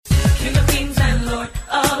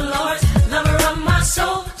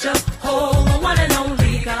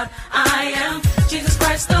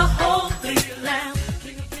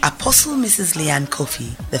Apostle Mrs. Leanne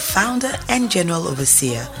Kofi, the founder and general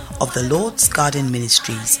overseer of the Lord's Garden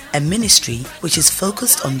Ministries, a ministry which is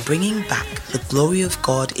focused on bringing back the glory of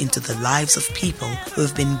God into the lives of people who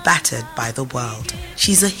have been battered by the world.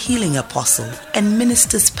 She's a healing apostle and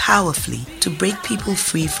ministers powerfully to break people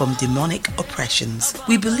free from demonic oppressions.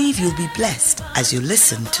 We believe you'll be blessed as you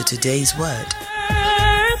listen to today's word.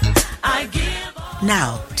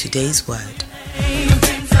 Now, today's word.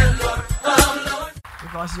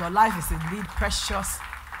 Because your life is indeed precious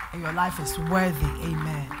and your life is worthy.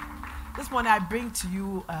 Amen. This morning I bring to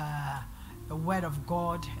you a word of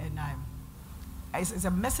God, and it's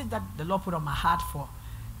a message that the Lord put on my heart for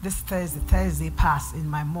this Thursday past in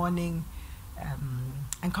my morning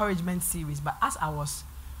encouragement series. But as I was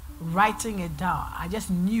writing it down, I just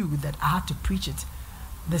knew that I had to preach it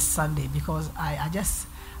this Sunday because I just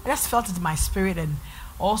felt it in my spirit, and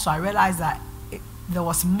also I realized that there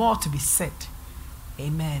was more to be said.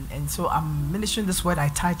 Amen. And so I'm ministering this word I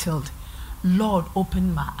titled, Lord,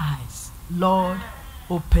 open my eyes. Lord,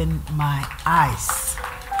 open my eyes.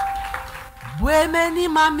 Bwemeni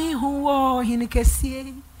mami huo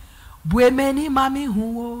hinikesie. Bwemeni mami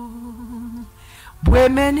huo.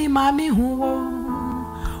 Bwemeni mami huo.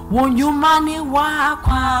 Wonyumani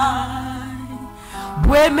wakwa.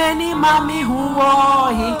 Bwemeni mami huo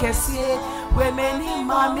hinikesie. Bwemeni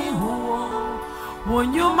mami huo.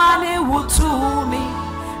 Wonyumani wutumi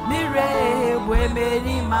mire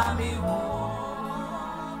bwemeni mami huo.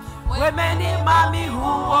 Bwemeni mami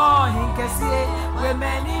huo hinkesie.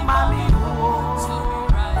 Bwemeni mami huo.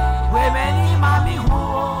 Bwemeni mami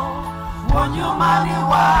huo. Wonyumani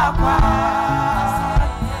wakwa.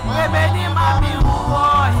 Bwemeni mami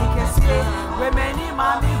huo hinkesie. Bwemeni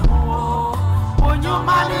mami huo.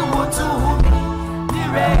 Wonyumani wutumi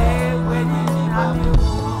mire bwemeni mami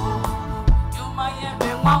huo.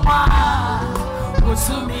 Mama,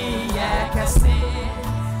 usumi ye kesi,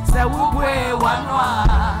 se ubwe wanwa,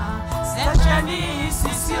 se cheni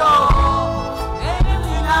sisio,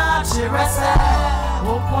 na chirese,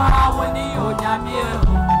 ukwa wani onyamie,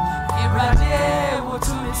 irade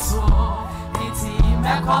utumiso, iti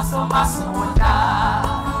mekoso masunda,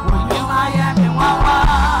 unyuma ye miwawa,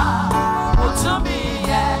 usumi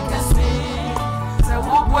ye kesi, se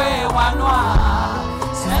ubwe wanwa,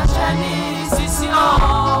 se cheni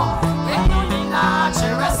na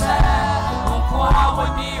chirese ukwa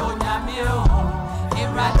woni onyamio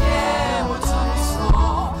irade mutuso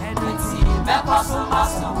enti mekoso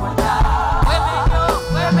masunda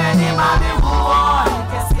wemeni mami huo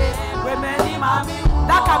ikese wemeni mami huo.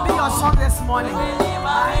 That can be your song this morning. Wemeni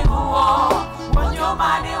mami huo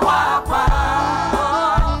wonyomani wakwa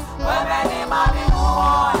wemeni mami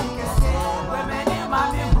huo ikese wemeni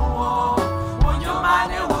mami huo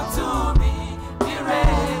wonyomani wutumi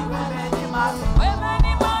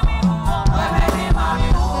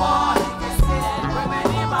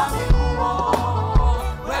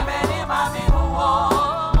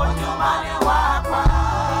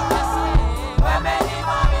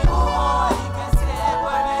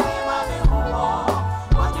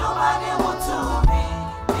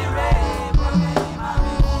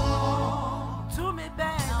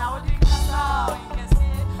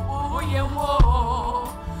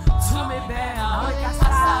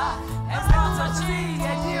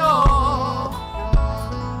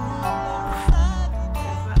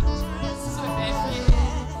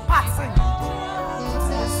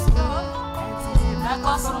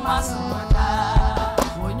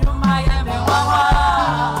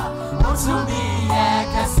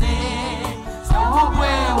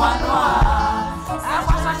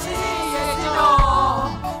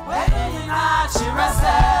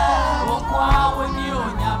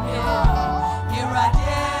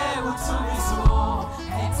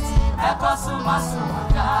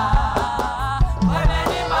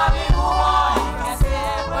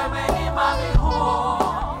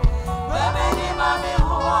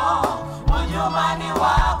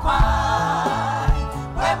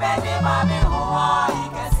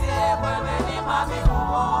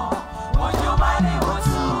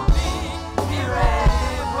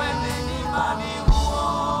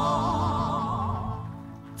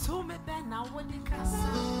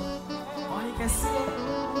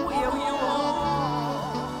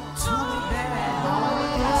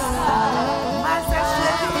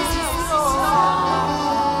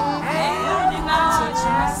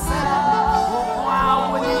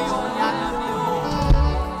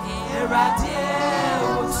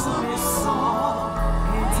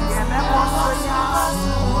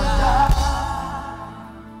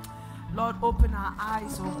Lord, open our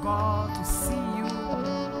eyes, oh God, to see you.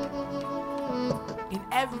 in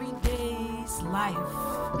every day's life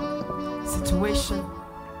situation.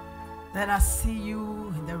 Let us see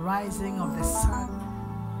you in the rising of the sun.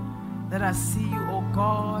 Let us see you, O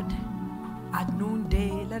God, at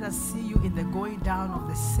noonday. Let us see you in the going down of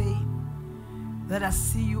the same. Let us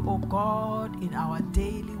see you, O God, in our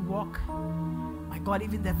daily walk. My God,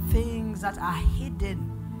 even the things that are hidden,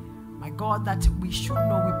 my God, that we should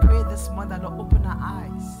know. We pray this morning that Lord, open our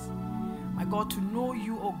eyes. My God, to know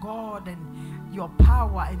you, O God, and your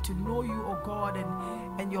power, and to know you, O God,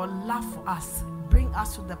 and your love for us. Bring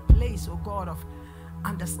us to the place, O God, of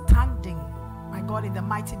understanding, my God, in the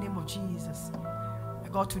mighty name of Jesus. My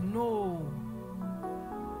God, to know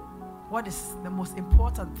what is the most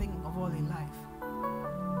important thing of all in life,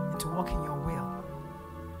 and to walk in your will.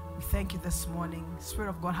 We thank you this morning. Spirit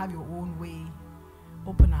of God, have your own way.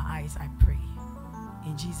 Open our eyes, I pray.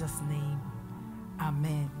 In Jesus' name,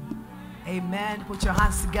 amen. Amen. Put your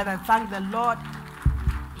hands together and thank the Lord.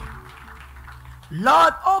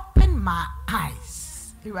 Lord, open my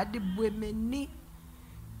eyes.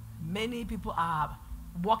 Many people are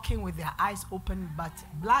walking with their eyes open but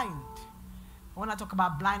blind. When I talk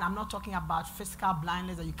about blind, I'm not talking about physical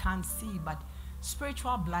blindness that you can't see, but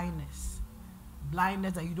spiritual blindness.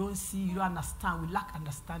 Blindness that you don't see, you don't understand. We lack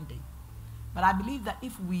understanding. But I believe that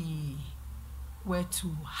if we were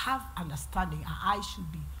to have understanding, our eyes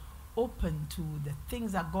should be open to the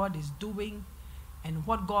things that God is doing and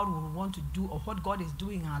what God will want to do or what God is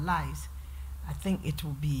doing in our lives. I think it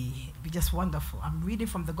will be just wonderful. I'm reading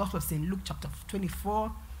from the Gospel of St. Luke chapter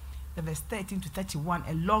 24, the verse 13 to 31,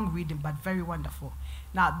 a long reading but very wonderful.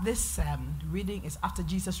 Now this reading is after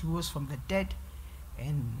Jesus rose from the dead,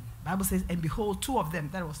 and the Bible says, and behold, two of them,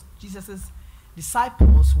 that was Jesus's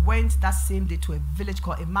disciples, went that same day to a village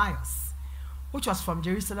called Emmaus, which was from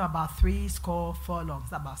Jerusalem about 70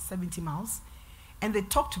 furlongs, about 70 miles. And they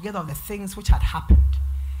talked together of the things which had happened.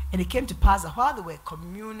 And it came to pass that while they were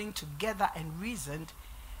communing together and reasoned,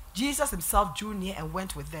 Jesus himself drew near and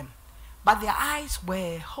went with them. But their eyes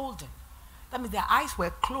were holden. That means their eyes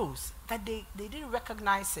were closed, that they didn't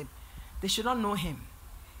recognize him. They should not know him.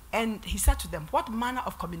 And he said to them, what manner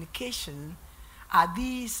of communication are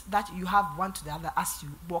these that you have one to the other as you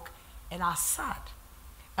walk and are sad?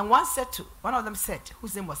 And one of them said,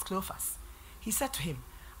 whose name was Cleophas, he said to him,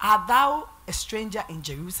 art thou a stranger in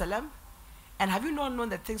Jerusalem? And have you not known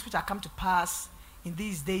the things which are come to pass in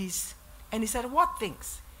these days? And he said, what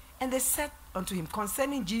things? And they said unto him,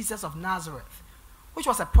 concerning Jesus of Nazareth, which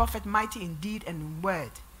was a prophet, mighty in deed and in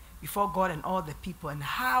word before God and all the people, and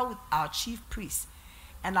how our chief priests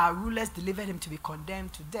and our rulers delivered him to be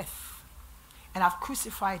condemned to death, and have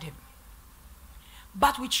crucified him.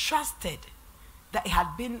 But we trusted that it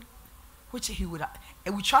had been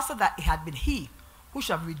he who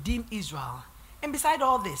should have redeemed Israel. And beside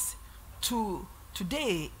all this,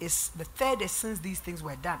 today is the third day since these things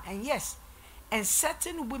were done. And yes, and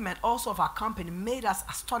certain women also of our company made us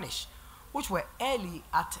astonished, which were early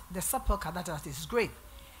at the sepulchre, that is at his grave.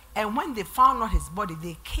 And when they found not his body,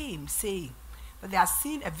 they came, saying that they had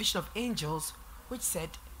seen a vision of angels, which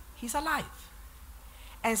said, he's alive.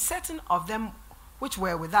 And certain of them which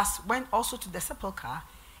were with us went also to the sepulchre,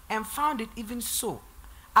 and found it even so,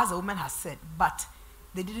 as the woman had said, but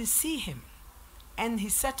they didn't see him. And he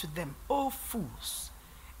said to them, O fools,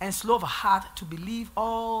 and slow of heart to believe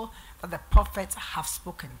all that the prophets have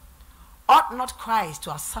spoken. Ought not Christ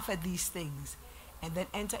to have suffered these things, and then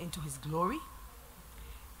enter into his glory?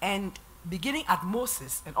 And beginning at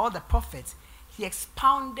Moses and all the prophets, he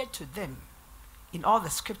expounded to them in all the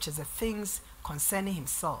scriptures the things concerning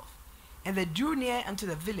himself. And they drew near unto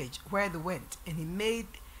the village where they went, and he made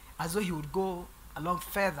as though he would go along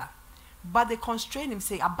further. But they constrained him,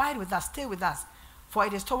 saying, abide with us, stay with us, for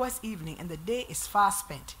it is towards evening, and the day is far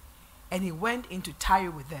spent. And he went in to tarry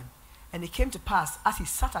with them. And it came to pass, as he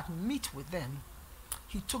sat at meat with them,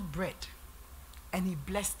 he took bread, and he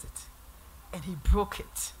blessed it, and he broke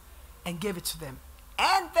it, and gave it to them.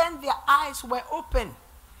 And then their eyes were open,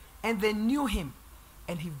 and they knew him,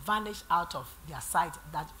 and he vanished out of their sight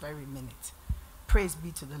that very minute. Praise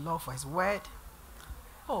be to the Lord for his word.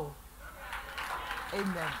 Oh,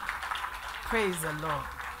 amen. Praise the Lord.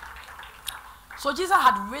 So Jesus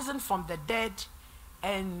had risen from the dead,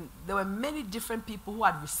 and there were many different people who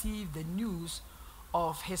had received the news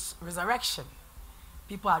of his resurrection.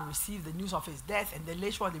 People had received the news of his death, and then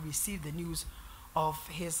later on they received the news of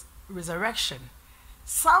his resurrection.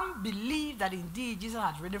 Some believed that indeed Jesus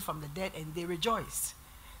had risen from the dead, and they rejoiced.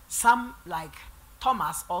 Some, like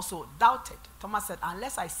Thomas, also doubted. Thomas said,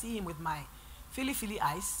 unless I see him with my feely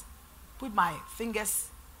eyes, put my fingers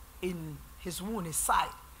in his wound, his side,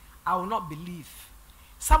 I will not believe.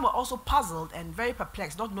 Some were also puzzled and very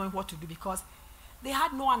perplexed, not knowing what to do, because they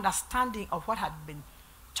had no understanding of what had been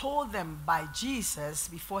told them by Jesus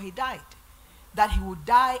before he died, that he would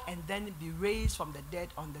die and then be raised from the dead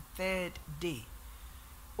on the third day.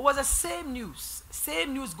 It was the same news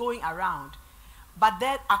going around, but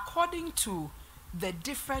then according to the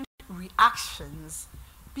different reactions,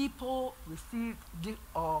 people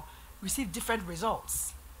received different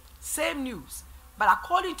results. Same news, but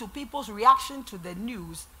according to people's reaction to the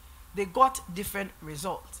news, they got different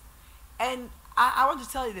results. And I want to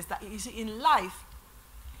tell you this, that you see, in life,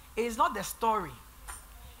 it is not the story,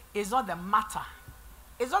 it's not the matter,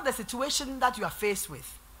 it's not the situation that you are faced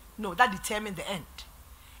with. No, that determines the end.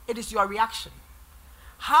 It is your reaction.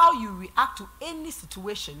 How you react to any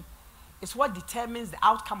situation is what determines the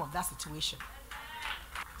outcome of that situation.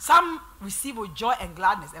 Some received with joy and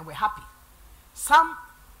gladness and were happy. Some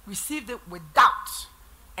received it with doubt.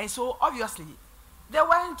 And so obviously, they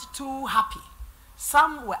weren't too happy.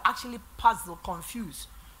 Some were actually puzzled, confused.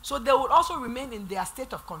 So they would also remain in their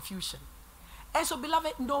state of confusion. And so,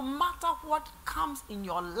 beloved, no matter what comes in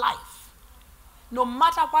your life, no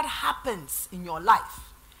matter what happens in your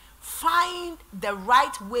life, find the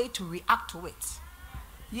right way to react to it.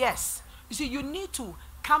 Yes. You see, you need to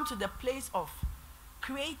come to the place of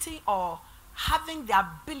creating or having the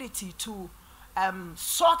ability to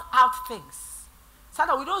sort out things.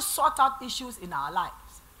 Sometimes we don't sort out issues in our lives.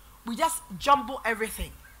 We just jumble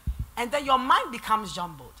everything. And then your mind becomes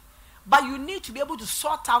jumbled. But you need to be able to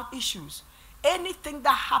sort out issues. Anything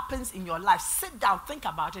that happens in your life, sit down, think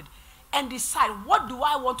about it, and decide, what do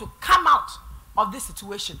I want to come out of this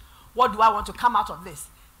situation? What do I want to come out of this?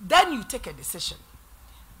 Then you take a decision.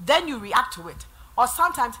 Then you react to it. Or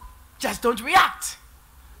sometimes, just don't react.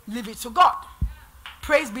 Leave it to God.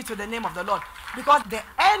 Praise be to the name of the Lord. Because the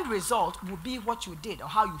end result will be what you did or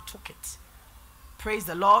how you took it. Praise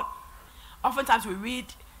the Lord. Oftentimes we read,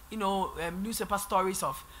 newspaper stories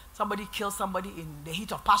of somebody killed somebody in the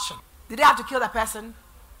heat of passion. Did they have to kill that person?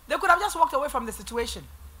 They could have just walked away from the situation.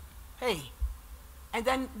 Hey. And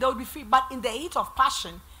then they would be free. But in the heat of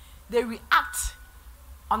passion, they react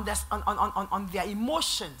on their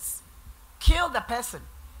emotions, kill the person,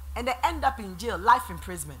 and they end up in jail, life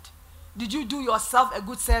imprisonment. Did you do yourself a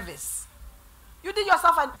good service? You did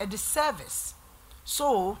yourself a disservice.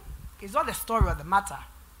 So, it's not the story or the matter,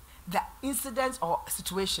 the incidents or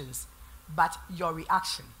situations, but your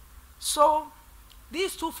reaction. So,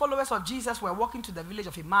 these two followers of Jesus were walking to the village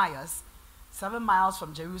of Emmaus, 7 miles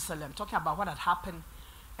from Jerusalem, talking about what had happened.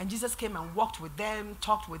 And Jesus came and walked with them,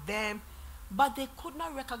 talked with them, but they could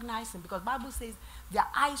not recognize him because the Bible says their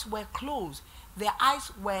eyes were closed. Their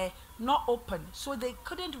eyes were not open. So they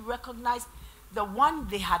couldn't recognize the one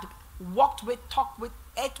they had walked with, talked with,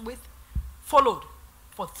 ate with, followed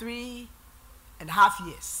for 3.5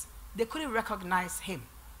 years. They couldn't recognize him.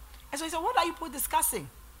 And so he said, what are you people discussing?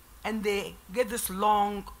 And they gave this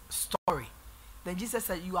long story. Then Jesus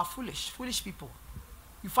said, you are foolish people.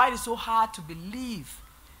 You find it so hard to believe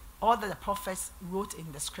all that the prophets wrote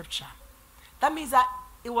in the scripture. That means that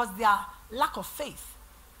it was their lack of faith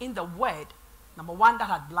in the word, number one, that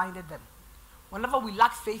had blinded them. Whenever we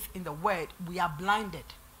lack faith in the word, we are blinded.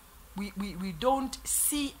 We don't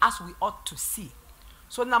see as we ought to see.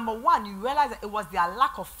 So number one, you realize that it was their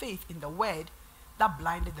lack of faith in the word that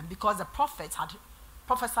blinded them, because the prophets had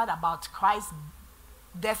prophesied about Christ's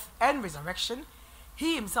death and resurrection.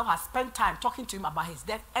 He himself has spent time talking to him about his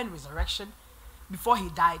death and resurrection before he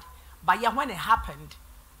died. But yet when it happened,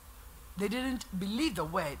 they didn't believe the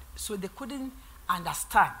word, so they couldn't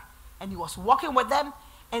understand. And he was walking with them,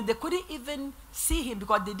 and they couldn't even see him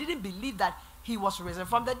because they didn't believe that he was risen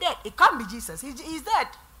from the dead. It can't be Jesus. He's dead.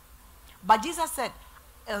 But Jesus said,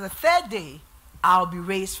 on the third day, I'll be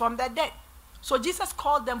raised from the dead. So Jesus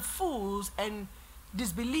called them fools and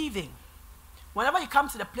disbelieving. Whenever you come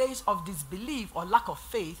to the place of disbelief or lack of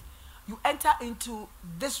faith, you enter into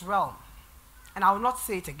this realm. And I will not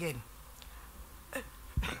say it again.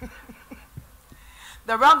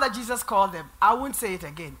 The realm that Jesus called them, I won't say it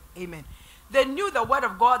again. Amen. They knew the word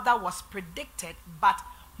of God that was predicted, but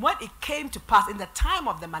when it came to pass in the time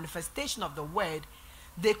of the manifestation of the word,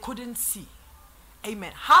 they couldn't see.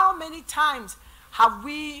 Amen. How many times have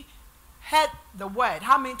we heard the word?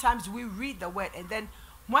 How many times do we read the word? And then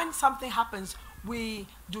when something happens, we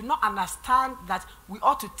do not understand that we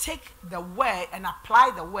ought to take the word and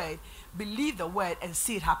apply the word, believe the word, and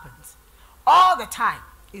see it happens. All the time.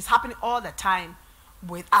 It's happening all the time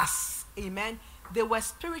with us. Amen. They were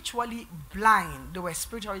spiritually blind.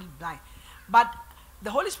 But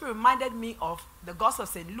the Holy Spirit reminded me of the Gospel of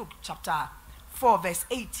St. Luke, chapter 4, verse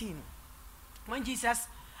 18. When Jesus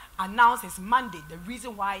announced his mandate, the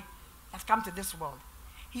reason why he has come to this world.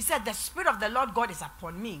 He said, the Spirit of the Lord God is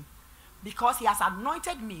upon me because he has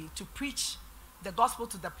anointed me to preach the gospel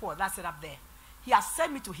to the poor. That's it up there. He has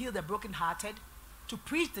sent me to heal the brokenhearted, to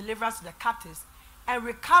preach deliverance to the captives, and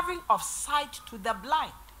recovering of sight to the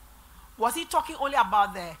blind. Was he talking only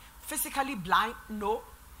about the physically blind? No.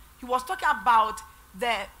 He was talking about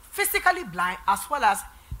the physically blind as well as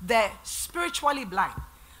the spiritually blind.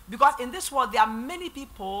 Because in this world, there are many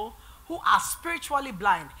people who are spiritually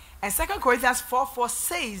blind. And 2 Corinthians 4:4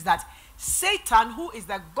 says that Satan, who is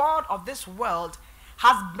the god of this world,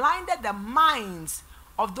 has blinded the minds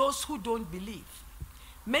of those who don't believe.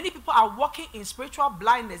 Many people are walking in spiritual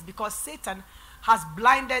blindness because Satan has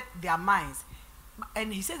blinded their minds.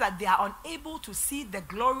 And he says that they are unable to see the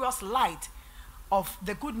glorious light of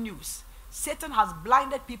the good news. Satan has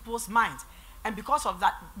blinded people's minds. And because of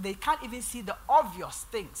that, they can't even see the obvious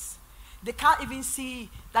things. They can't even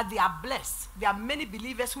see that they are blessed. There are many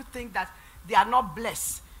believers who think that they are not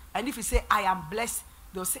blessed. And if you say, I am blessed,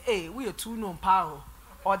 they'll say, hey, we are too known power.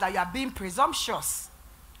 Or that you are being presumptuous.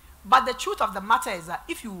 But the truth of the matter is that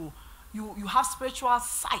if you have spiritual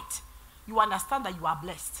sight, you understand that you are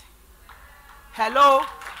blessed. Hello?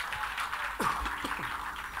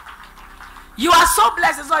 You are so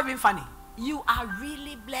blessed, it's not even funny. You are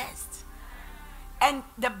really blessed. And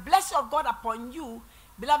the blessing of God upon you,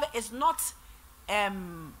 beloved, is not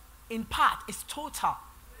in part, it's total.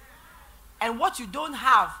 And what you don't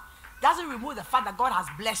have doesn't remove the fact that God has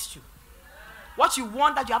blessed you. What you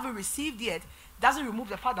want that you haven't received yet doesn't remove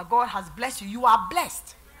the fact that God has blessed you. You are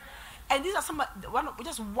blessed. And these are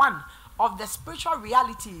just one of the spiritual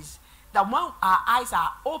realities that when our eyes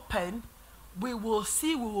are open, we will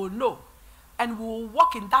see, we will know, and we will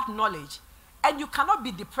walk in that knowledge. And you cannot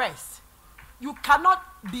be depressed. You cannot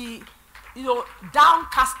be,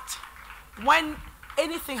 downcast when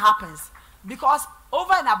anything happens, because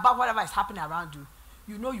over and above whatever is happening around you,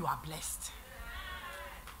 you know you are blessed.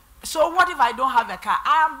 So what if I don't have a car?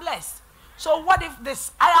 I am blessed. So what if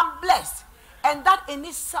this? I am blessed. And that in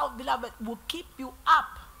itself, beloved, will keep you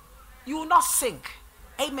up. You will not sink.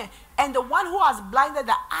 Amen. And the one who has blinded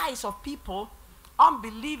the eyes of people,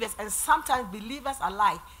 unbelievers, and sometimes believers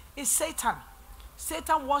alike, is Satan.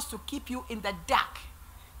 Satan wants to keep you in the dark.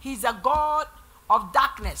 He's a god of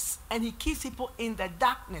darkness, and he keeps people in the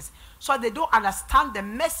darkness so they don't understand the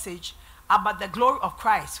message about the glory of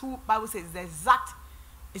Christ, who Bible says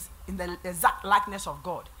is in the exact likeness of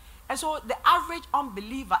God. And so the average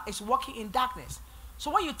unbeliever is walking in darkness.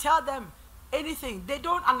 So when you tell them anything, they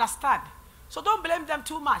don't understand. So don't blame them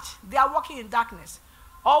too much. They are walking in darkness.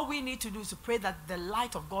 All we need to do is to pray that the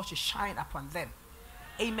light of God should shine upon them.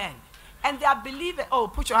 Amen. And they are believers. Oh,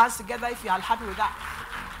 put your hands together if you are happy with that.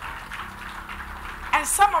 And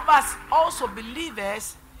some of us also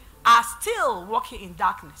believers are still walking in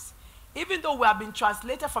darkness. Even though we have been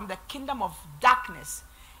translated from the kingdom of darkness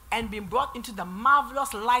and been brought into the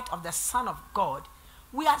marvelous light of the Son of God,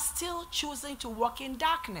 we are still choosing to walk in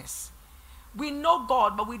darkness. We know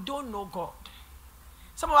God, but we don't know God.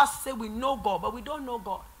 Some of us say we know God, but we don't know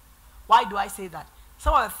God. Why do I say that?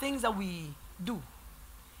 Some of the things that we do,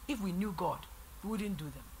 if we knew God, we wouldn't do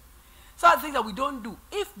them. Some of the things that we don't do,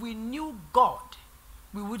 if we knew God,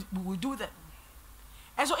 we would do them.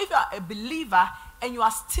 And so if you are a believer and you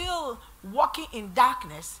are still walking in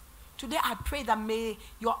darkness, today I pray that may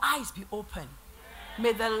your eyes be open.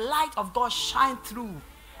 May the light of God shine through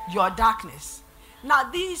your darkness. Now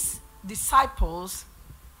these disciples,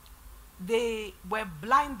 they were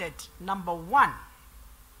blinded, number one,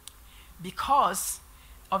 because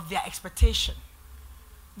of their expectation.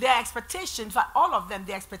 Their expectation, for all of them,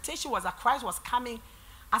 their expectation was that Christ was coming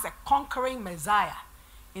as a conquering Messiah.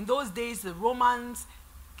 In those days, the Romans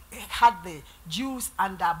had the Jews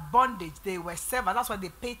under bondage. They were servants. That's why they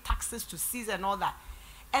paid taxes to Caesar and all that.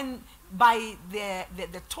 And by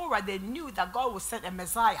the Torah, they knew that God would send a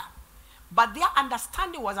Messiah. But their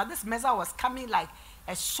understanding was that this Messiah was coming like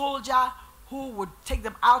a soldier who would take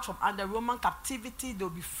them out from under Roman captivity. They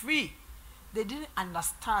would be free. They didn't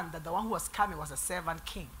understand that the one who was coming was a servant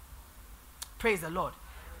king. Praise the Lord.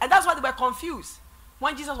 And that's why they were confused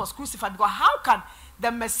when Jesus was crucified. Because how can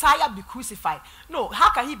the Messiah be crucified? No,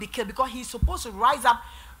 how can he be killed? Because he's supposed to rise up,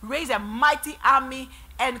 raise a mighty army,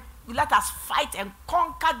 and let us fight and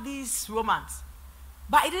conquer these Romans.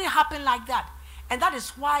 But it didn't happen like that. And that is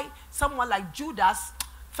why someone like Judas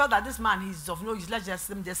felt that this man is of no use. Let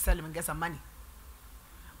me just sell him and get some money.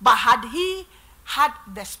 But had he had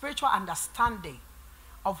the spiritual understanding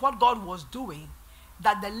of what God was doing,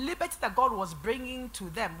 that the liberty that God was bringing to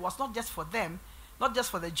them was not just for them, not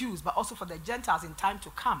just for the Jews, but also for the Gentiles in time to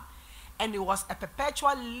come. And it was a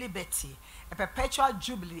perpetual liberty, a perpetual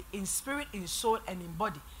jubilee in spirit, in soul, and in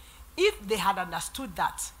body. If they had understood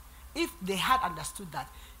that, they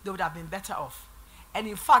would have been better off. And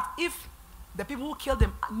in fact, if the people who killed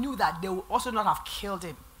him knew that, they would also not have killed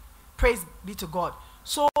him. Praise be to God.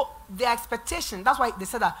 So their expectation, that's why they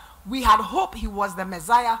said that we had hoped he was the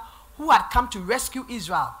Messiah who had come to rescue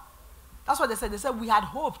Israel. That's what they said. They said we had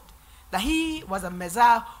hoped that he was a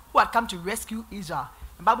Messiah who had come to rescue Israel.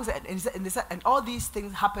 The Bible said, and all these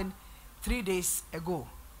things happened 3 days ago.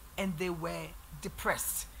 And they were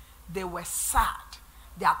depressed. They were sad.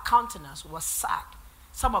 Their countenance was sad.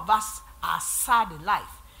 Some of us are sad in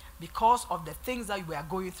life because of the things that we are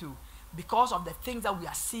going through, because of the things that we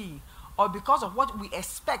are seeing, or because of what we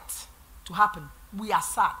expect to happen. We are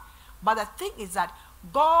sad. But the thing is that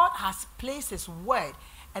God has placed his word,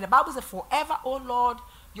 and the Bible says, forever, O Lord,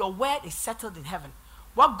 your word is settled in heaven.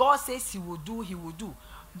 What God says he will do, he will do.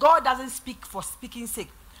 God doesn't speak for speaking's sake.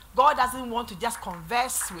 God doesn't want to just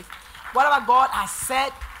converse with whatever God has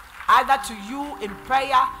said, either to you in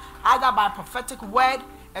prayer, either by a prophetic word,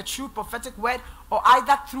 a true prophetic word, or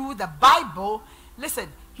either through the Bible. Listen,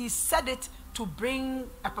 he said it to bring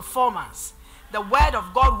a performance. The word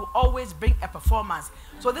of God will always bring a performance.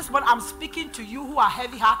 So this one, I'm speaking to you who are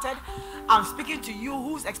heavy-hearted. I'm speaking to you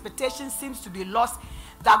whose expectation seems to be lost,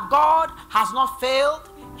 that God has not failed.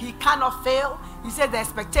 He cannot fail. He said the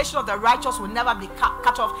expectation of the righteous will never be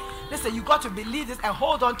cut off. Listen, you got to believe this and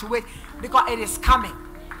hold on to it, because it is coming.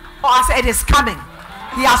 Oh, I said it is coming.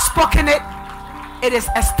 He has spoken it. It is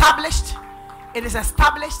established. It is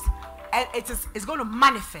established, and it's going to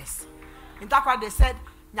manifest. In that part, they said,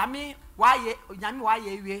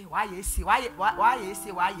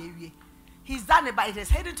 he's done it, but it is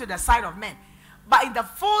hidden to the sight of men. But in the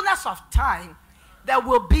fullness of time, there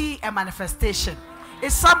will be a manifestation.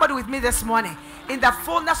 Is somebody with me this morning? In the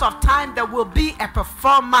fullness of time, there will be a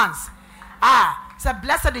performance. So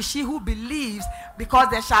blessed is she who believes, because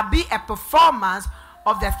there shall be a performance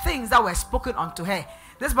of the things that were spoken unto her.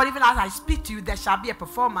 This, but even as I speak to you, there shall be a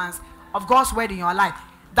performance of God's word in your life.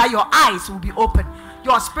 That your eyes will be open.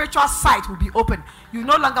 Your spiritual sight will be open. You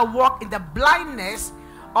no longer walk in the blindness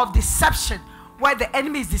of deception, where the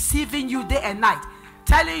enemy is deceiving you day and night,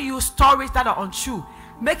 telling you stories that are untrue,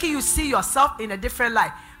 making you see yourself in a different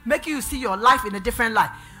light, making you see your life in a different light.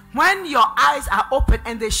 When your eyes are open,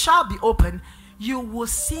 and they shall be open, you will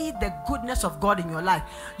see the goodness of God in your life.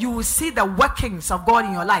 You will see the workings of God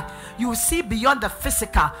in your life. You will see beyond the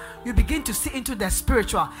physical. You begin to see into the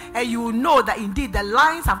spiritual. And you will know that indeed the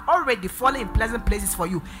lines have already fallen in pleasant places for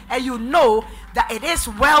you. And you know that it is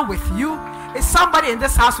well with you. Is somebody in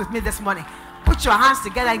this house with me this morning? Put your hands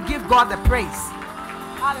together and give God the praise.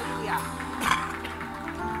 Hallelujah.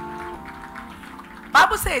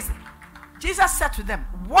 Bible says, Jesus said to them,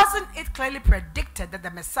 wasn't it clearly predicted that the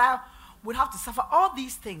Messiah would have to suffer all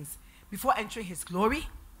these things before entering his glory?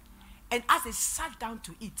 And as they sat down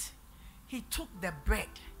to eat, he took the bread,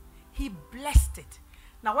 he blessed it.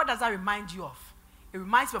 Now, what does that remind you of? It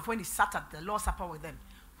reminds me of when he sat at the Lord's Supper with them.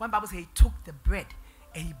 When the Bible says he took the bread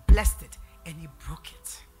and he blessed it and he broke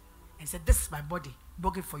it and said, this is my body,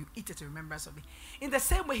 broken for you, eat it in remembrance of me. In the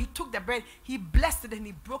same way, he took the bread, he blessed it and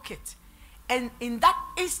he broke it. And in that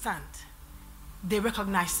instant, they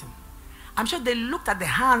recognized him. I'm sure they looked at the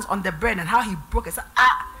hands on the bread and how he broke it. Said,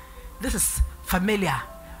 this is familiar.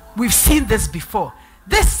 We've seen this before.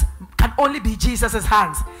 This can only be Jesus'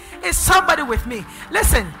 hands. Is somebody with me?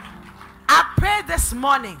 Listen, I pray this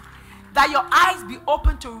morning that your eyes be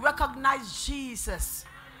open to recognize Jesus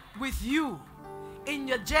with you in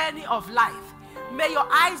your journey of life. May your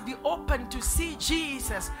eyes be open to see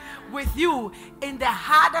Jesus with you in the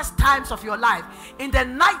hardest times of your life. In the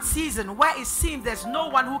night season where it seems there's no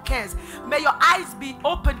one who cares. May your eyes be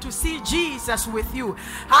open to see Jesus with you.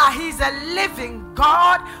 He's a living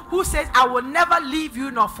God who says, I will never leave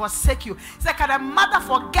you nor forsake you. He said, can a mother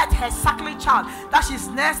forget her suckling child that she's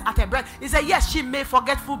nursed at her breast? He said, yes, she may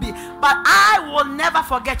forgetful be, but I will never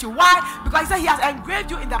forget you. Why? Because he said he has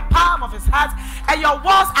engraved you in the palm of his hands, and your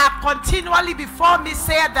walls are continually before me,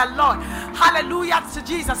 saith the Lord. Hallelujah to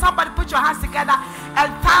Jesus. Somebody put your hands together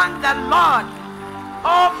and thank the Lord.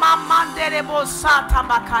 Oh, Mamanderebo Santa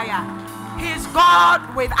Bakaya. He is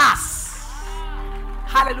God with us.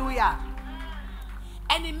 Hallelujah.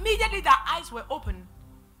 And immediately their eyes were open.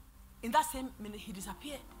 In that same minute, he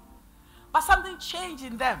disappeared. But something changed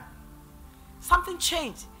in them. Something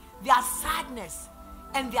changed. Their sadness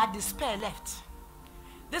and their despair left.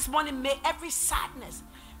 This morning, may every sadness,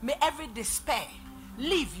 may every despair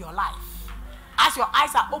leave your life. As your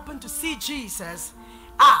eyes are open to see Jesus,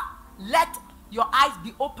 let your eyes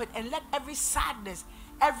be open and let every sadness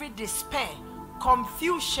every despair,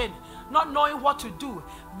 confusion, not knowing what to do,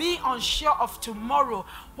 being unsure of tomorrow.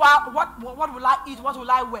 What will I eat? What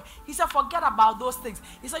will I wear? He said, forget about those things.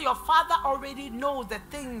 He said, your Father already knows the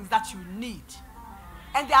things that you need.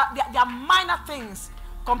 And they are minor things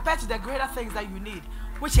compared to the greater things that you need,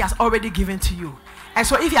 which he has already given to you. And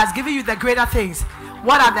so if he has given you the greater things,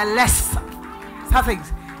 what are the less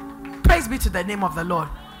things? Praise be to the name of the Lord.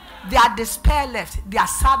 Their despair left, their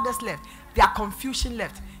sadness left, their confusion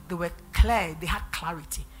left. They were clear, they had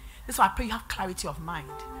clarity. That's why I pray you have clarity of mind.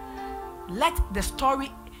 Let the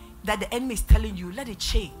story that the enemy is telling you, let it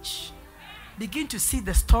change. Begin to see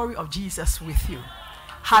the story of Jesus with you.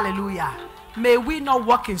 Hallelujah. May we not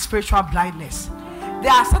walk in spiritual blindness.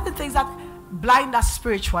 There are certain things that blind us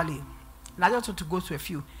spiritually. And I just want to go through a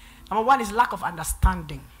few. Number one is lack of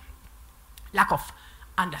understanding. Lack of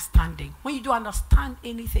understanding. When you don't understand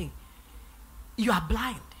anything, you are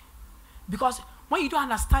blind. Because when you don't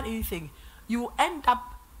understand anything, you end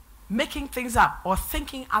up making things up or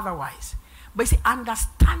thinking otherwise. But you see,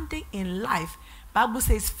 understanding in life, Bible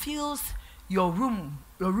says, fills your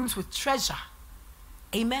rooms with treasure.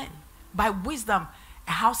 Amen. By wisdom,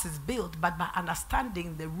 a house is built, but by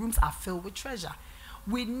understanding, the rooms are filled with treasure.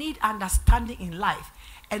 We need understanding in life,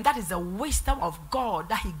 and that is the wisdom of God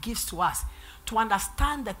that he gives to us, to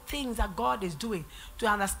understand the things that God is doing, to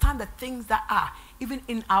understand the things that are, even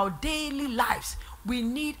in our daily lives. We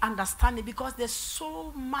need understanding because there's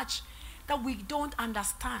so much that we don't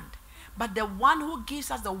understand. But the one who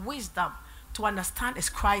gives us the wisdom to understand is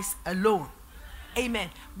Christ alone. Amen.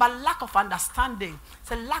 But lack of understanding,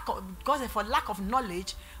 because for lack of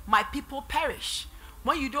knowledge, my people perish.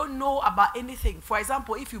 When you don't know about anything, for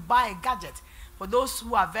example, if you buy a gadget, for those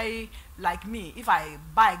who are very like me, if I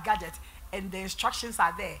buy a gadget and the instructions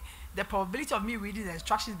are there, the probability of me reading the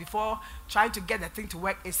instructions before trying to get the thing to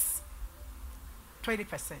work is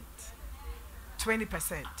 20%.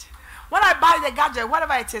 20%. When I buy the gadget,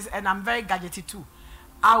 whatever it is, and I'm very gadgety too,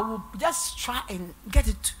 I will just try and get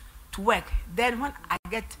it to work. Then when I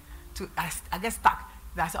get stuck,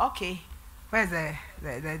 then I say, okay, where's the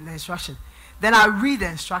instruction? Then I read the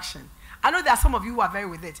instruction. I know there are some of you who are very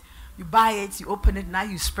with it. You buy it, you open it, now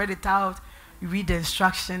you spread it out, you read the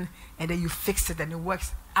instruction, and then you fix it and it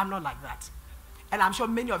works. I'm not like that. And I'm sure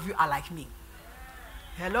many of you are like me.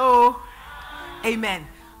 Hello? Amen.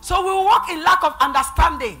 So we walk in lack of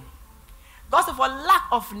understanding. God said, for lack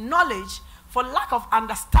of knowledge, for lack of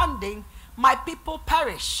understanding, my people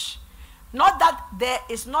perish. Not that there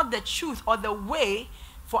is not the truth or the way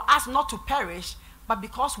for us not to perish, but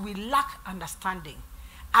because we lack understanding.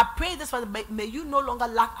 I pray this, may you no longer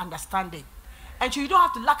lack understanding. And you don't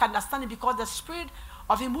have to lack understanding, because the Spirit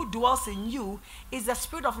of him who dwells in you is the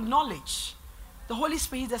Spirit of knowledge. The Holy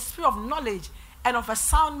Spirit is the Spirit of knowledge and of a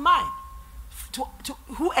sound mind,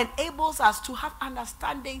 who enables us to have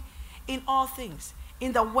understanding in all things,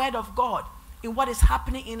 in the Word of God, in what is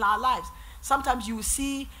happening in our lives. Sometimes you will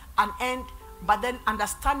see an end, but then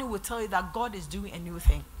understanding will tell you that God is doing a new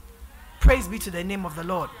thing. Praise be to the name of the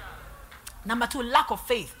Lord. Number two, lack of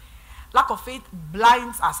faith. Lack of faith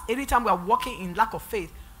blinds us. Anytime we are walking in lack of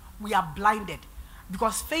faith, we are blinded,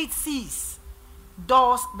 because faith sees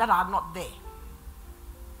doors that are not there,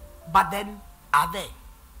 but then are there.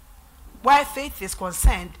 Where faith is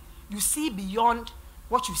concerned, you see beyond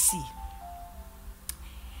what you see.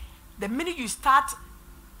 The minute you start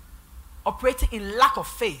operating in lack of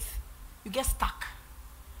faith, you get stuck,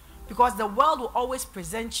 because the world will always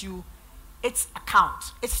present you its account,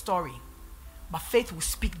 its story, but faith will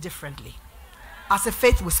speak differently. As a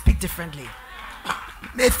faith will speak differently.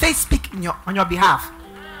 May faith speak on your behalf.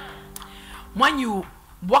 When you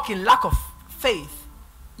walk in lack of faith,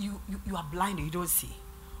 you are blinded, you don't see.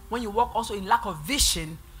 When you walk also in lack of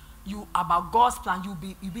vision, you about God's plan, you'll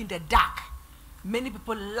be in the dark. Many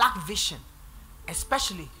people lack vision,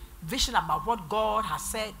 especially vision about what God has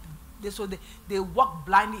said. So they walk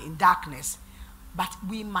blindly in darkness. But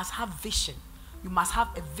we must have vision. You must have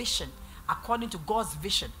a vision according to God's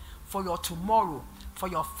vision for your tomorrow, for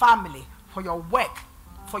your family, for your work,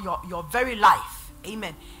 for your very life.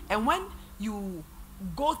 Amen. And when you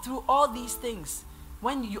go through all these things,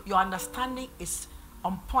 when your understanding is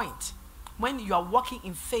on point, when you are walking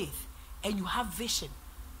in faith and you have vision,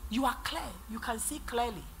 you are clear. You can see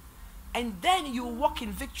clearly. And then you walk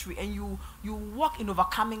in victory and you walk in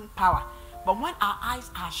overcoming power. But when our eyes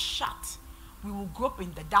are shut, we will grope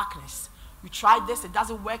in the darkness. You try this, it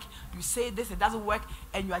doesn't work. You say this, it doesn't work.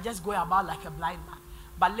 And you are just going about like a blind man.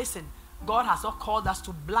 But listen, God has not called us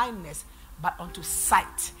to blindness, but unto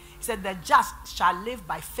sight. He said, the just shall live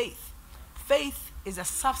by faith. Faith is a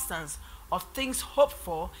substance of things hoped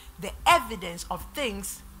for, the evidence of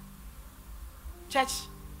things. Church,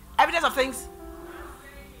 evidence of things.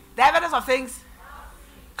 The evidence of things.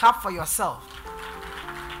 Clap for yourself.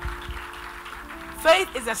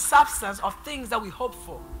 Faith is a substance of things that we hope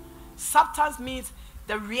for. Substance means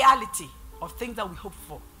the reality of things that we hope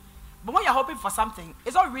for. But when you're hoping for something,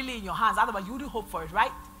 it's not really in your hands. Otherwise, you wouldn't hope for it,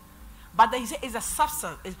 right? But then he said it's a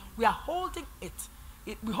substance. We are holding it.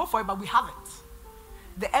 We hope for it, but we have it.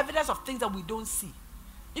 The evidence of things that we don't see.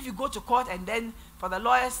 If you go to court and then for the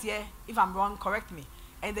lawyers here, if I'm wrong, correct me.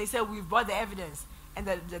 And they say, we've brought the evidence. And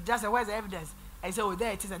the judge said, where's the evidence? And say, oh,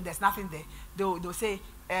 there it is, and there's nothing there. They'll say,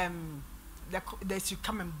 they should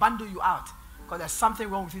come and bundle you out because there's something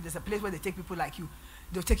wrong with you. There's a place where they take people like you.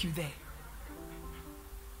 They'll take you there.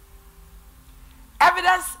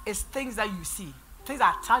 Evidence is things that you see. Things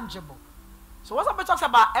are tangible. So when somebody talks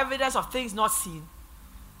about evidence of things not seen,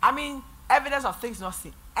 I mean evidence of things not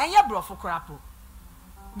seen. And yeah, bro, for crapo.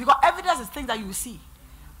 Because evidence is things that you see.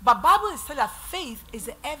 But Bible is saying that faith is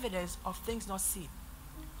the evidence of things not seen.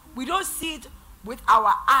 We don't see it with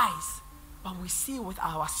our eyes, but we see it with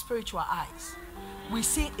our spiritual eyes. We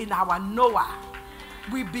see it in our knower.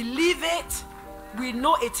 We believe it, we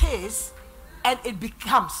know it is, and it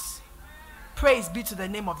becomes. Praise be to the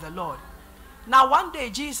name of the Lord. Now one day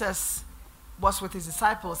Jesus was with his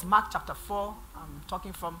disciples, Mark chapter 4, I'm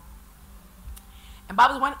talking from. And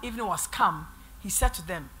Bible, when evening was come, he said to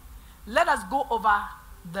them, let us go over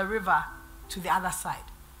the river to the other side.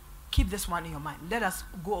 Keep this one in your mind. Let us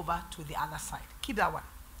go over to the other side. Keep that one.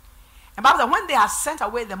 And Bible, when they had sent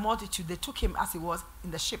away the multitude, they took him as he was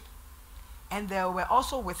in the ship. And there were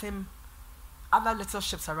also with him other little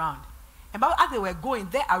ships around. And Bible, as they were going,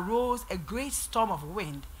 there arose a great storm of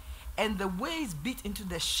wind, and the waves beat into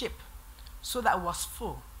the ship so that it was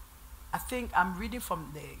full. I think I'm reading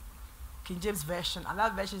from the King James Version.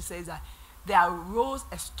 Another version says that there arose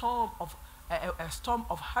a storm of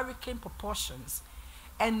hurricane proportions.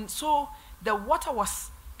 And so the water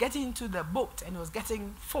was getting into the boat and it was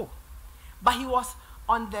getting full. But he was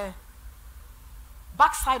on the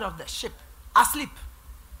backside of the ship, asleep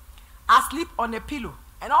on a pillow.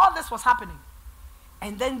 And all this was happening.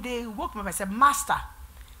 And then they woke him up and said, Master,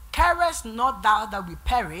 carest not thou that we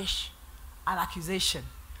perish? An accusation.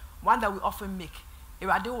 One that we often make. And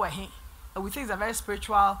we think it's a very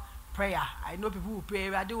spiritual prayer. I know people who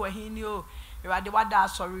pray,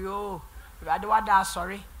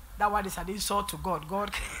 sorry. That one is an insult to God.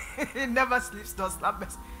 God never sleeps nor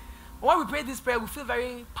slumbers. When we pray this prayer, we feel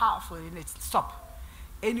very powerful in it. Stop.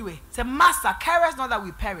 Anyway, say, Master, carest not that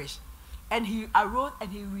we perish. And he arose and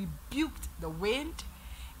he rebuked the wind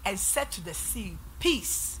and said to the sea,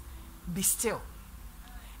 Peace, be still.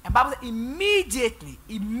 And Bible said, immediately,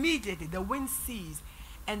 the wind ceased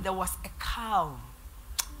and there was a calm.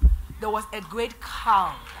 There was a great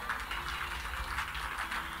calm.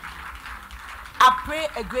 I pray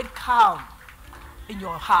a great calm in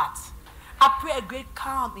your heart. I pray a great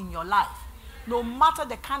calm in your life. No matter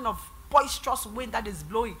the kind of boisterous wind that is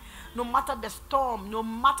blowing, no matter the storm, no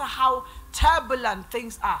matter how turbulent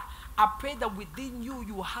things are, I pray that within you,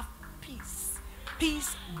 you will have peace.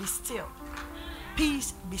 Peace, be still.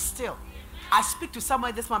 Peace, be still. I speak to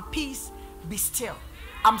somebody this morning, peace, be still.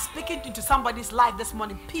 I'm speaking into somebody's life this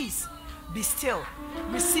morning, peace, be still.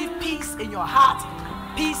 Receive peace in your heart,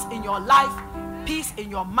 peace in your life, peace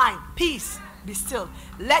in your mind, peace, be still.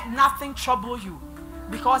 Let nothing trouble you,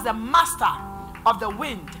 because the master of the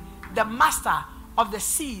wind, the master of the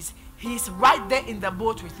seas, he is right there in the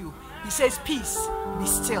boat with you. He says, peace, be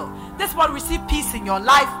still. This one, receive peace in your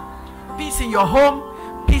life, peace in your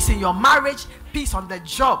home, peace in your marriage, peace on the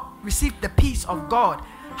job. Receive the peace of God.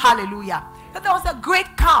 Hallelujah. That there was a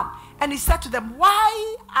great calm. And he said to them,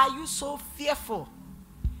 why are you so fearful?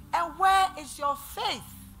 And where is your faith?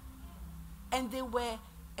 And they were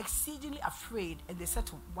exceedingly afraid. And they said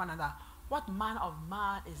to one another, what manner of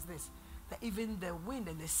man is this, that even the wind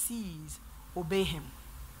and the seas obey him?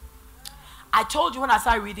 I told you when I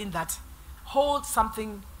started reading that, hold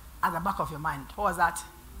something at the back of your mind. What was that?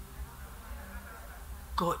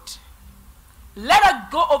 Good. Let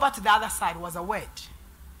us go over to the other side was a word.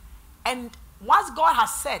 And once God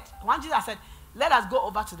has said, once Jesus said, let us go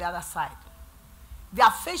over to the other side,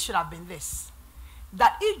 their faith should have been this,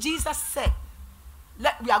 that if Jesus said,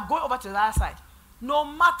 we are going over to the other side, no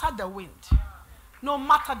matter the wind, no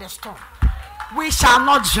matter the storm, we shall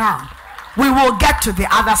not drown. We will get to the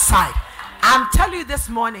other side. I'm telling you this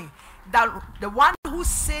morning that the one who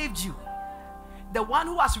saved you, the one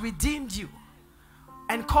who has redeemed you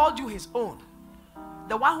and called you his own,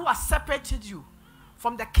 the one who has separated you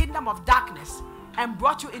from the kingdom of darkness and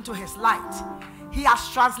brought you into his light, He has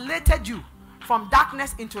translated you from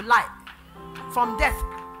darkness into light, from death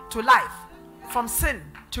to life, from sin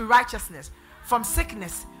to righteousness, from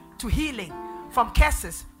sickness to healing, from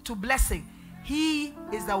curses to blessing. He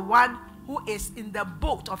is the one who is in the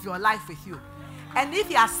boat of your life with you. And if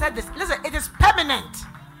he has said this, listen, it is permanent.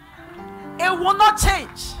 It will not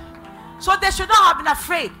change. So they should not have been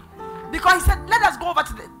afraid, because he said, let us go over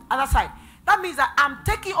to the other side. That means that I'm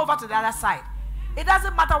taking over to the other side. It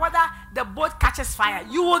doesn't matter whether the boat catches fire.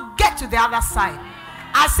 You will get to the other side.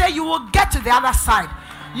 I say you will get to the other side.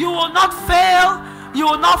 You will not fail. You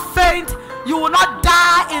will not faint. You will not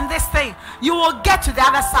die in this thing. You will get to the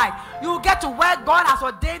other side. You will get to where God has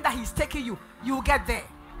ordained that he's taking you. You will get there.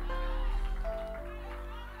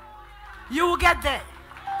 You will get there.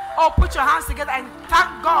 Oh, put your hands together and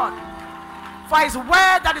thank God for his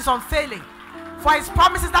word that is unfailing, for his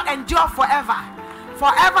promises that endure forever.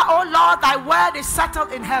 Forever, oh Lord, thy word is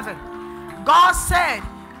settled in heaven. God said,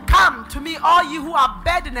 come to me, all you who are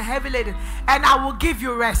burdened and heavy laden, and I will give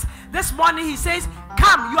you rest. This morning he says,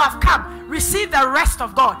 come, you have come. Receive the rest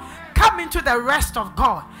of God. Come into the rest of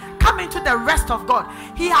God. Come into the rest of God.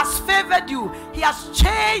 He has favored you. He has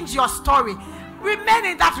changed your story. Remain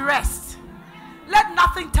in that rest. Let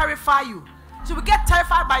nothing terrify you. So we get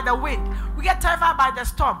terrified by the wind. We get terrified by the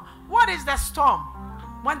storm. What is the storm?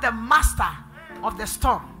 When the master of the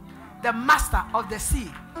storm, the master of the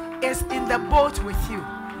sea, is in the boat with you.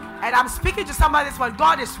 And I'm speaking to somebody this morning.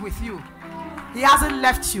 God is with you. He hasn't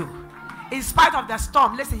left you. In spite of the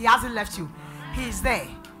storm, listen, he hasn't left you. He is there.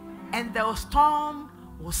 And the storm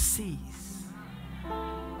will cease.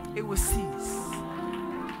 It will cease.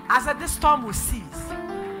 I said, this storm will cease.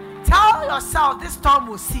 Tell yourself, this storm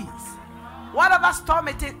will cease. Whatever storm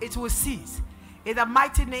it is, it will cease. In the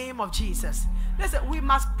mighty name of Jesus. Listen, we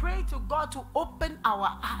must pray to God to open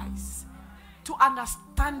our eyes to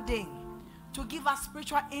understanding, to give us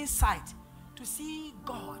spiritual insight, to see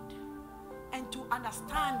God and to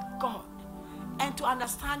understand God and to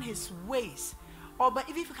understand his ways. Or but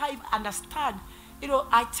if you can't even understand,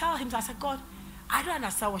 I tell him, I say, God, I don't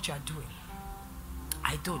understand what you are doing.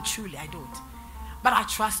 I don't, truly I don't. But I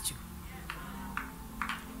trust you.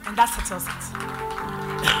 And that settles it.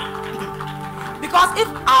 Because if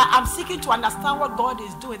I'm seeking to understand what God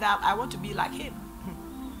is doing, that I want to be like him.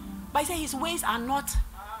 But he said his ways are not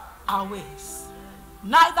our ways.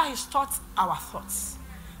 Neither his thoughts our thoughts.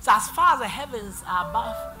 So as far as the heavens are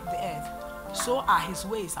above the earth, so are his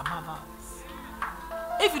ways above ours.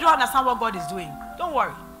 If you don't understand what God is doing, don't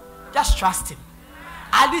worry. Just trust him.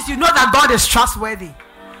 At least you know that God is trustworthy.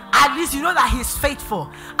 At least you know that he is faithful.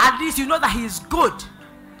 At least you know that he is good.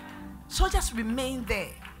 So just remain there.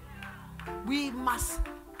 We must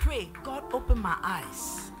pray, God, open my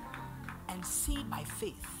eyes and see by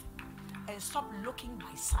faith and stop looking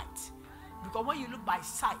by sight. Because when you look by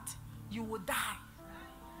sight, you will die.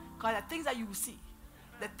 Because the things that you will see,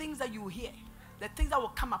 the things that you will hear, the things that will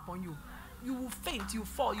come upon you, you will faint, you will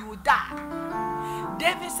fall, you will die.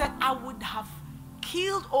 David said, I would have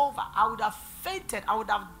killed over, I would have fainted, I would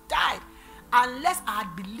have died unless I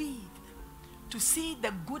had believed to see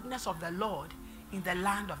the goodness of the Lord in the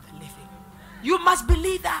land of the living. You must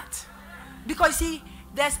believe that. Because see,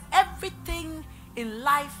 there's everything in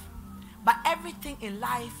life, but everything in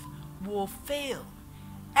life will fail.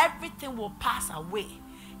 Everything will pass away.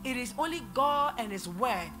 It is only God and his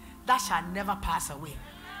word that shall never pass away.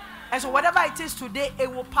 And so whatever it is today, it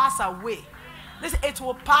will pass away. Listen, it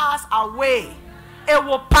will pass away. It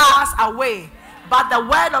will pass away. But the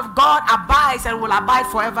word of God abides and will abide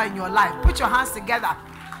forever in your life. Put your hands together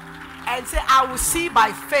and say, I will see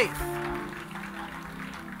by faith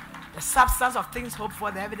the substance of things hoped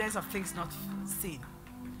for, the evidence of things not seen.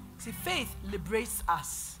 See, faith liberates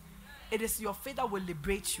us. It is your faith that will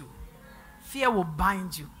liberate you. Fear will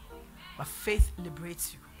bind you, but faith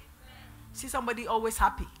liberates you. See somebody always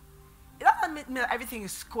happy. It doesn't mean that everything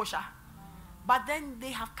is kosher, but then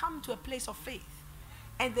they have come to a place of faith,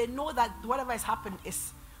 and they know that whatever has happened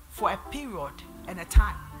is for a period and a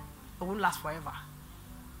time. It won't last forever.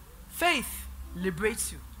 Faith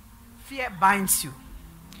liberates you. Fear binds you.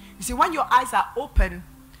 You see, when your eyes are open,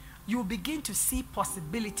 you will begin to see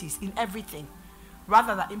possibilities in everything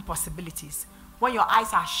rather than impossibilities. When your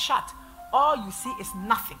eyes are shut, all you see is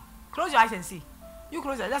nothing. Close your eyes and see. You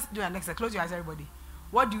close your eyes. Let's do it next time. Close your eyes, everybody.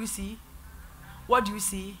 What do you see? What do you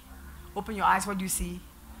see? Open your eyes. What do you see?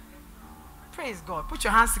 Praise God. Put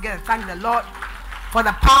your hands together. Thank the Lord for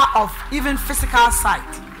the power of even physical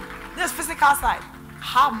sight. This physical sight.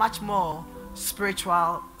 How much more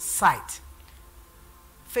spiritual sight?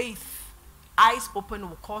 Faith, eyes open,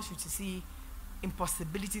 will cause you to see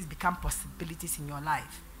impossibilities become possibilities in your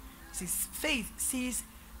life. See, faith sees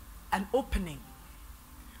an opening,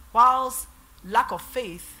 whilst lack of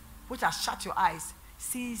faith, which has shut your eyes,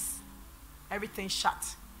 sees everything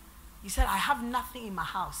shut. He said, I have nothing in my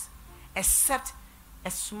house except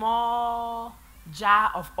a small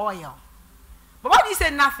jar of oil. But why did he say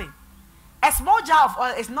nothing? A small jar of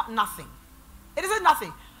oil is not nothing. It isn't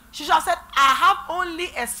nothing. She should have said, I have only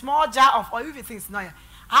a small jar of oil. If you think it's not,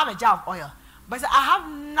 I have a jar of oil. But he said, I have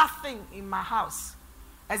nothing in my house.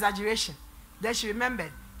 Exaggeration. Then she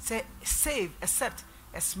remembered, say, save except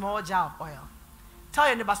a small jar of oil. Tell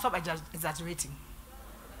your neighbor, stop exaggerating.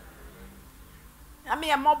 I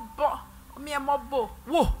mean, a mobbo.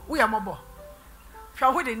 Whoa, we are mobbo. If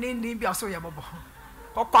you're with the name, be also your mobbo.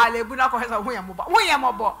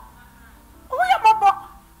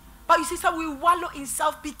 But you see, so we wallow in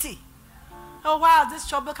self-pity. Oh wow, this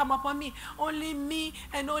trouble come upon me. Only me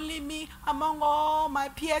and only me among all my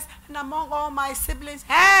peers and among all my siblings.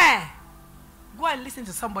 Hey! Go and listen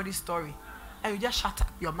to somebody's story and you just shut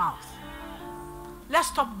up your mouth. Let's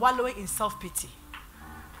stop wallowing in self-pity.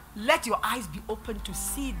 Let your eyes be open to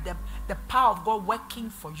see the power of God working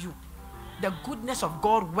for you. The goodness of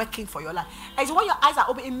God working for your life. And so when your eyes are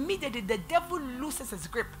open, immediately the devil loses his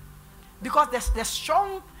grip. Because the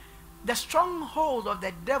stronghold of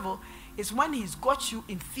the devil is when he's got you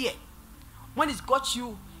in fear, when he's got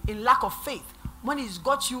you in lack of faith, when he's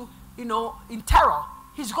got you, in terror.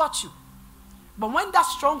 He's got you. But when that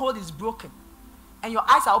stronghold is broken and your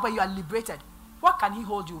eyes are open, you are liberated, what can he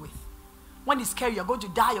hold you with? When he's scary, you're going to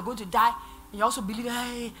die, and you also believe,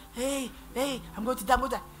 hey, I'm going to die,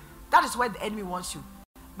 That is where the enemy wants you.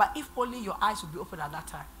 But if only your eyes will be open at that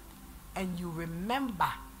time, and you remember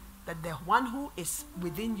that the one who is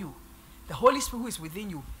within you, the Holy Spirit who is within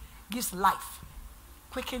you, gives life,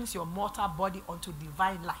 quickens your mortal body unto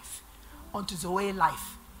divine life, unto Zoe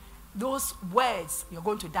life. Those words, you're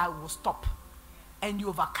going to die, will stop. And you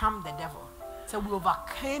overcome the devil. So we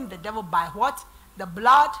overcame the devil by what? The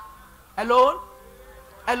blood alone.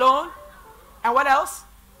 And what else?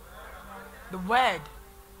 The word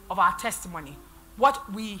of our testimony.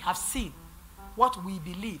 What we have seen, what we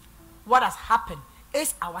believe, what has happened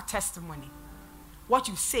is our testimony. What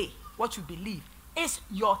you say, what you believe is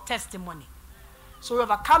your testimony. So we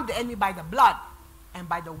overcome the enemy by the blood and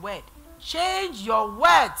by the word. Change your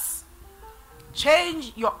words.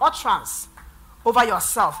 Change your utterance over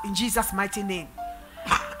yourself in Jesus' mighty name.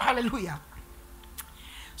 Hallelujah.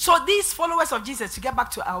 So these followers of Jesus, to get back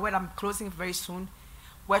to our word, I'm closing very soon.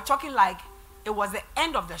 We're talking like it was the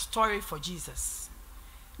end of the story for Jesus.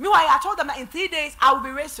 Meanwhile, I told them that in 3 days I will be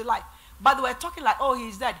raised to life. But they were talking like, oh,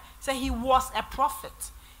 he's dead. Say he was a prophet.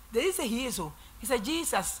 They didn't say he is who. He said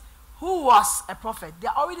Jesus, who was a prophet.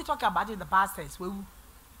 They're already talking about it in the past tense.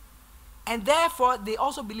 And therefore, they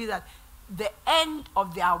also believe that the end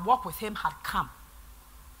of their walk with him had come.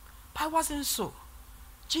 But it wasn't so.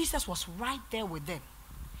 Jesus was right there with them.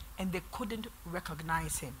 And they couldn't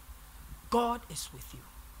recognize him. God is with you.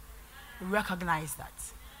 Recognize that.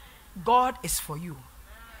 God is for you.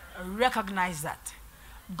 Recognize that.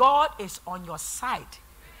 God is on your side.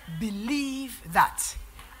 Believe that.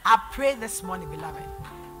 I pray this morning, beloved,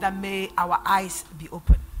 that may our eyes be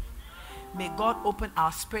open. May God open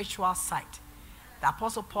our spiritual sight. The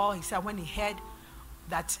Apostle Paul, he said when he heard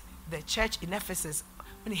that the church in Ephesus,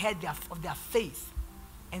 when he heard of their faith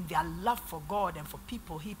and their love for God and for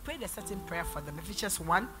people, he prayed a certain prayer for them. Ephesians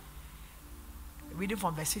 1, reading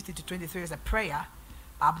from verse 50 to 23 is a prayer.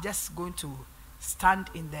 I'm just going to stand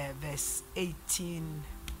in the verse 18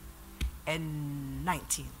 and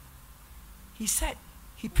 19. He said,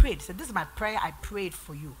 he prayed, he said, this is my prayer I prayed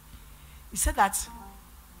for you. He said that,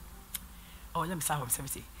 let me start from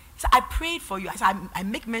 70. He said, I prayed for you. I said, I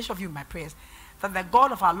make mention of you in my prayers, that the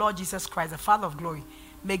God of our Lord Jesus Christ, the Father of glory,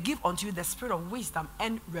 may give unto you the spirit of wisdom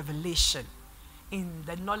and revelation in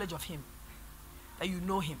the knowledge of him, that you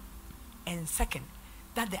know him. And second,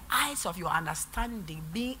 that the eyes of your understanding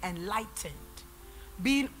being enlightened,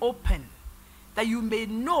 being open, that you may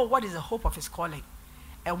know what is the hope of his calling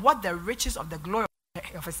and what the riches of the glory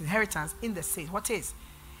of his inheritance in the saints, what is.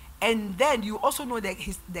 And then you also know that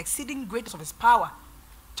the exceeding greatness of his power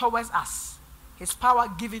towards us, his power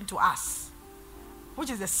given to us, which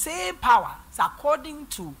is the same power, so according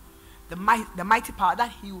to the mighty power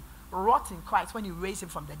that he wrought in Christ when he raised him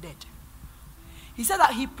from the dead. He said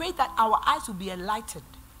that he prayed that our eyes will be enlightened,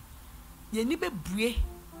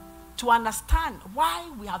 to understand why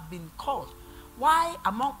we have been called, why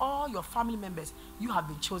among all your family members you have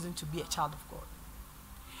been chosen to be a child of God.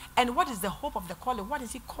 And what is the hope of the calling? What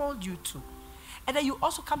has he called you to? And then you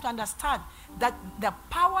also come to understand that the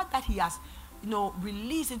power that he has,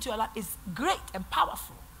 released into your life is great and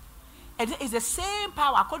powerful. And it's the same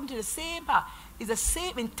power, according to the same power, it's the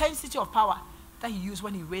same intensity of power that he used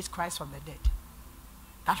when he raised Christ from the dead.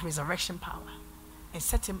 That resurrection power. And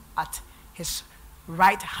set him at his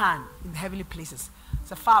right hand in the heavenly places.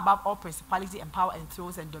 So far above all principality and power and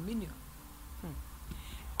thrones and dominion.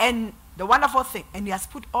 And the wonderful thing, and he has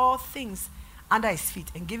put all things under his feet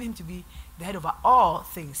and given him to be the head over all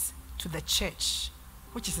things to the church,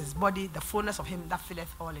 which is his body, the fullness of him that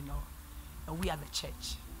filleth all in all. And we are the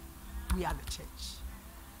church. We are the church.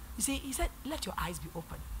 You see, he said, let your eyes be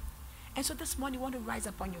open. And so this morning you want to rise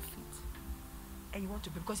up on your feet. And you want to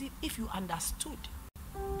be, because if you understood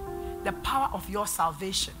the power of your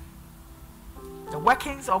salvation, the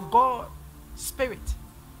workings of God's Spirit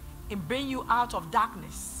in bringing you out of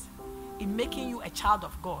darkness, in making you a child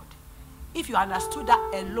of God, if you understood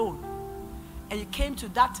that alone, and you came to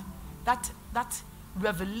that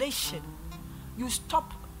revelation, you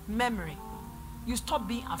stop murmuring, you stop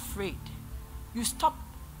being afraid, you stop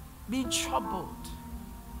being troubled,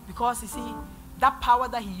 because you see, that power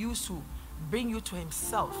that he used to bring you to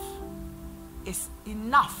himself is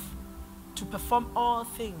enough to perform all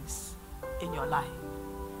things in your life.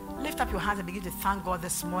 Lift up your hands and begin to thank God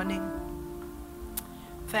this morning.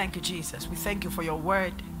 Thank you, Jesus. We thank you for your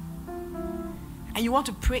word. And you want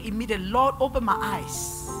to pray immediately, Lord, open my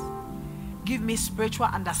eyes. Give me spiritual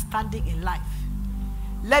understanding in life.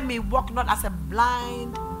 Let me walk not as a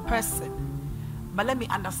blind person, but let me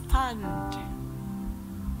understand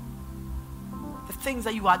the things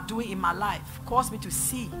that you are doing in my life. Cause me to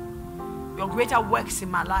see your greater works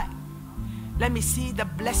in my life. Let me see the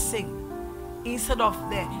blessing instead of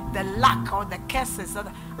the lack or the curses that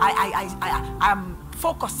I'm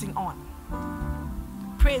focusing on.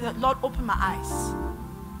 Pray that, Lord, open my eyes.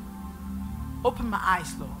 Open my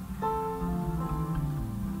eyes, Lord.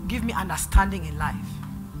 Give me understanding in life.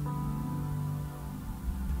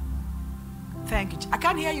 Thank you. I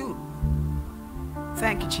can't hear you.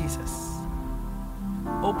 Thank you, Jesus.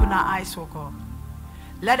 Open our eyes, oh God.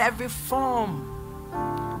 Let every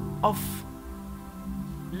form of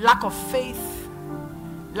lack of faith,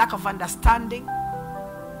 lack of understanding,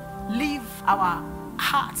 leave our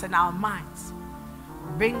hearts and our minds.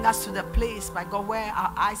 Bring us to the place, by God, where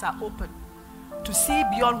our eyes are open to see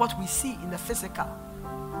beyond what we see in the physical,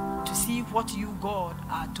 to see what you, God,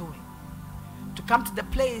 are doing, to come to the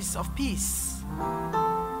place of peace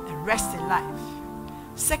and rest in life.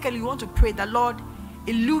 Secondly, you want to pray the Lord,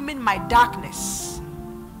 illumine my darkness.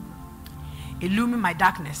 Illumine my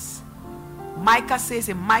darkness. Micah says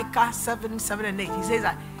in Micah 7:7-8, he says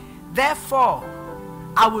that, therefore,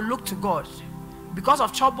 I will look to God. Because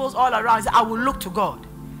of troubles all around, I will look to God.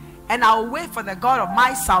 And I will wait for the God of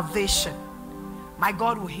my salvation. My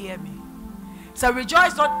God will hear me. So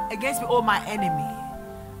rejoice not against me, O my enemy.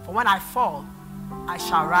 For when I fall, I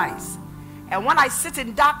shall rise. And when I sit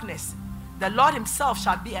in darkness, the Lord himself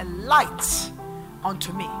shall be a light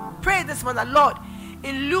unto me. Pray this morning, Lord,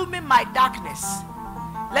 illumine my darkness.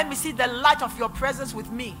 Let me see the light of your presence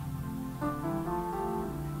with me.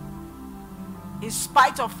 In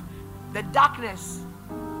spite of the darkness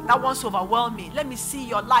that wants to overwhelm me, let me see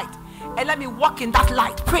your light and let me walk in that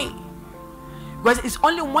light. Pray. Because it's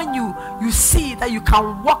only when you see that you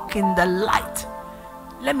can walk in the light.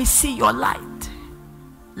 Let me see your light.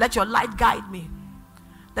 Let your light guide me.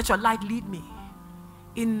 Let your light lead me.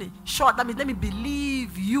 In short, that means let me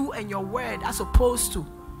believe you and your word as opposed to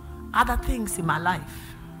other things in my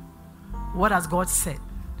life. What has God said?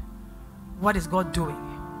 What is God doing?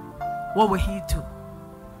 What will he do?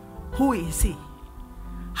 Who is he?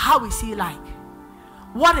 How is he like?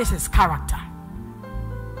 What is his character?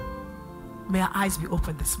 May our eyes be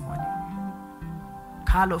open this morning.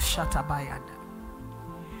 Carlos Shatabayana.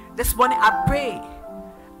 This morning I pray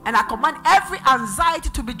and I command every anxiety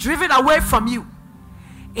to be driven away from you.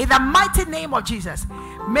 In the mighty name of Jesus,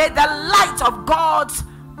 may the light of God's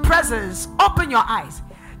presence open your eyes,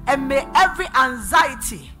 and may every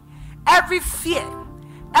anxiety, every fear,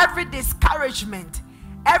 every discouragement,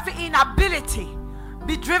 every inability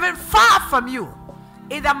be driven far from you.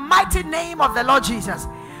 In the mighty name of the Lord Jesus,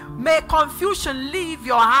 may confusion leave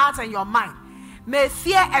your heart and your mind. May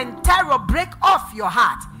fear and terror break off your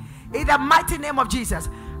heart. In the mighty name of Jesus,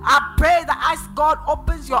 I pray that as God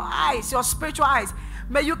opens your eyes, your spiritual eyes,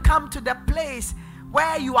 may you come to the place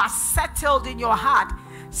where you are settled in your heart,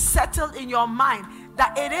 settled in your mind,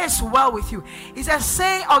 that it is well with you. He says,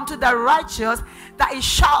 say unto the righteous that it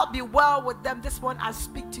shall be well with them. This one I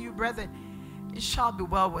speak to you, brethren. It shall be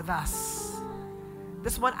well with us.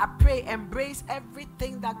 This one I pray, embrace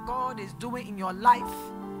everything that God is doing in your life,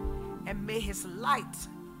 and may his light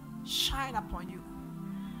shine upon you,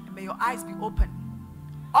 and may your eyes be open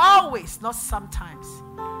always, not sometimes,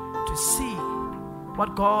 to see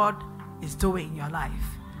what God is doing in your life,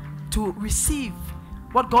 to receive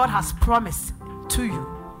what God has promised to you,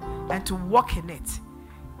 and to walk in it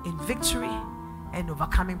in victory and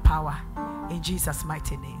overcoming power in Jesus'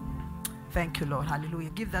 mighty name. Thank you, Lord. Hallelujah.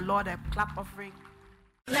 Give the Lord a clap offering.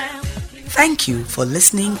 Thank you for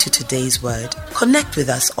listening to today's word. Connect with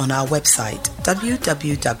us on our website www.tlgm.org.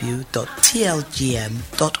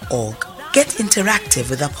 Get interactive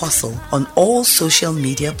with Apostle on all social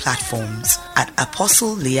media platforms at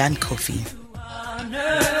Apostle Leanne Kofi.